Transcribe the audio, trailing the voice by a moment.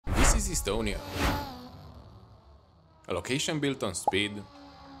is Estonia, a location built on speed,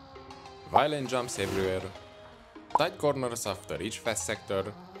 violent jumps everywhere, tight corners after each fast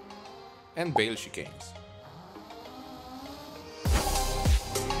sector, and bail chicanes.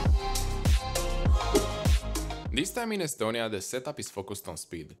 This time in Estonia the setup is focused on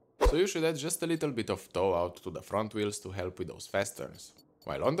speed, so you should add just a little bit of toe out to the front wheels to help with those fast turns.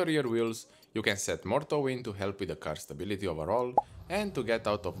 While on the rear wheels, you can set more toe in to help with the car stability overall and to get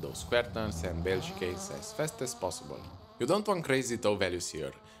out of those square turns and bail chicanes as fast as possible. You don't want crazy toe values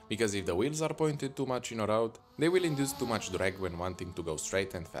here, because if the wheels are pointed too much in or out, they will induce too much drag when wanting to go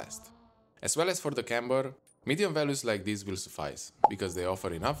straight and fast. As well as for the camber, medium values like these will suffice, because they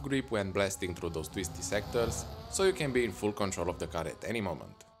offer enough grip when blasting through those twisty sectors, so you can be in full control of the car at any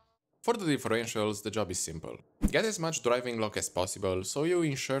moment. For the differentials, the job is simple. Get as much driving lock as possible, so you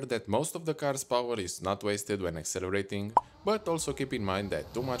ensure that most of the car's power is not wasted when accelerating, but also keep in mind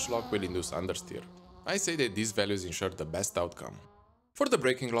that too much lock will induce understeer. I say that these values ensure the best outcome. For the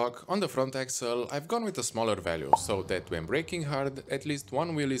braking lock, on the front axle, I've gone with a smaller value, so that when braking hard, at least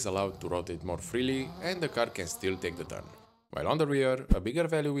one wheel is allowed to rotate more freely and the car can still take the turn. While on the rear, a bigger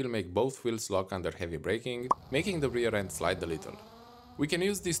value will make both wheels lock under heavy braking, making the rear end slide a little. We can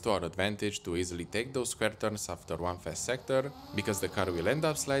use this to our advantage to easily take those square turns after one fast sector, because the car will end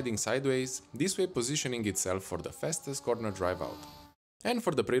up sliding sideways, this way positioning itself for the fastest corner drive out. And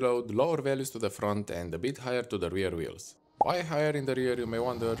for the preload, lower values to the front and a bit higher to the rear wheels. Why higher in the rear, you may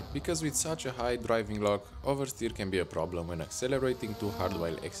wonder, because with such a high driving lock, oversteer can be a problem when accelerating too hard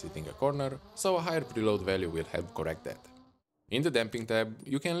while exiting a corner, so a higher preload value will help correct that. In the damping tab,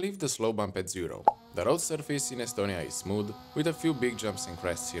 you can leave the slow bump at 0. The road surface in Estonia is smooth, with a few big jumps and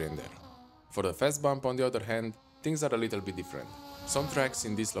crests here and there. For the fast bump, on the other hand, things are a little bit different. Some tracks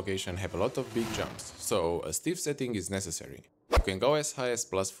in this location have a lot of big jumps, so a stiff setting is necessary. You can go as high as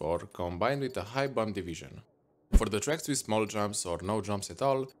 +4, combined with a high bump division. For the tracks with small jumps or no jumps at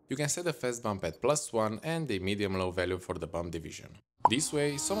all, you can set a fast bump at +1 and a medium-low value for the bump division. This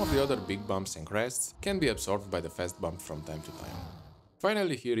way, some of the other big bumps and crests can be absorbed by the fast bump from time to time.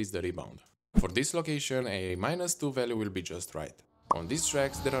 Finally, here is the rebound. For this location, a -2 value will be just right. On these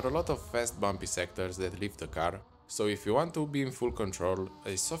tracks, there are a lot of fast bumpy sectors that lift the car, so if you want to be in full control,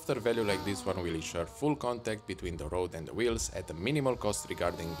 a softer value like this one will ensure full contact between the road and the wheels at a minimal cost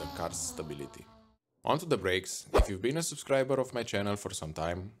regarding the car's stability. Onto the brakes. If you've been a subscriber of my channel for some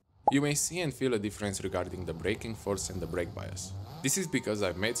time, you may see and feel a difference regarding the braking force and the brake bias. This is because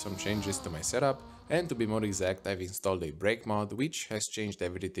I've made some changes to my setup, and to be more exact, I've installed a brake mod which has changed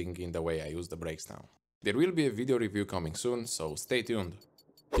everything in the way I use the brakes now. There will be a video review coming soon, so stay tuned.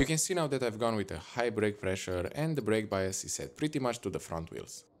 You can see now that I've gone with a high brake pressure and the brake bias is set pretty much to the front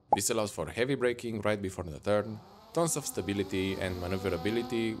wheels. This allows for heavy braking right before the turn, tons of stability and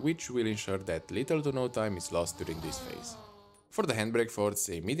maneuverability, which will ensure that little to no time is lost during this phase. For the handbrake force,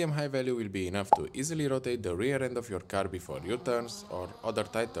 a medium-high value will be enough to easily rotate the rear end of your car before U-turns or other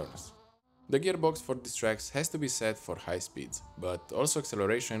tight turns. The gearbox for these tracks has to be set for high speeds, but also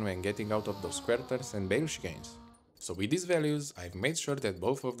acceleration when getting out of those square turns and bail chicanes. So with these values, I've made sure that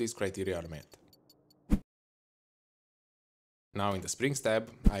both of these criteria are met. Now in the springs tab,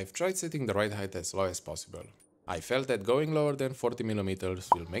 I've tried setting the ride height as low as possible. I felt that going lower than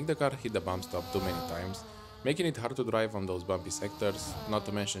 40mm will make the car hit the bump stop too many times, making it hard to drive on those bumpy sectors, not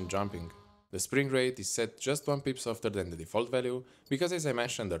to mention jumping. The spring rate is set just 1 pip softer than the default value, because as I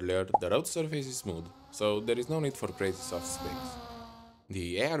mentioned earlier, the road surface is smooth, so there is no need for crazy soft springs.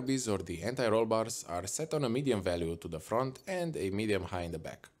 The ARBs or the anti-roll bars are set on a medium value to the front and a medium high in the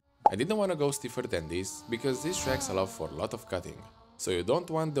back. I didn't want to go stiffer than this, because these tracks allow for a lot of cutting. So you don't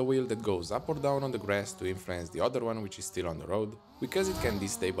want the wheel that goes up or down on the grass to influence the other one which is still on the road, because it can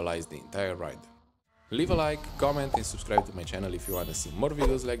destabilize the entire ride. Leave a like, comment and subscribe to my channel if you want to see more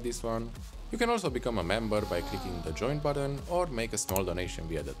videos like this one. You can also become a member by clicking the join button or make a small donation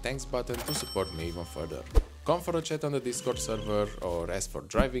via the thanks button to support me even further. Come for a chat on the Discord server or ask for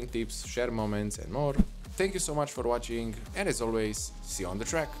driving tips, share moments and more. Thank you so much for watching, and as always, see you on the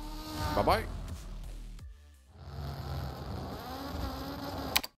track. Bye bye!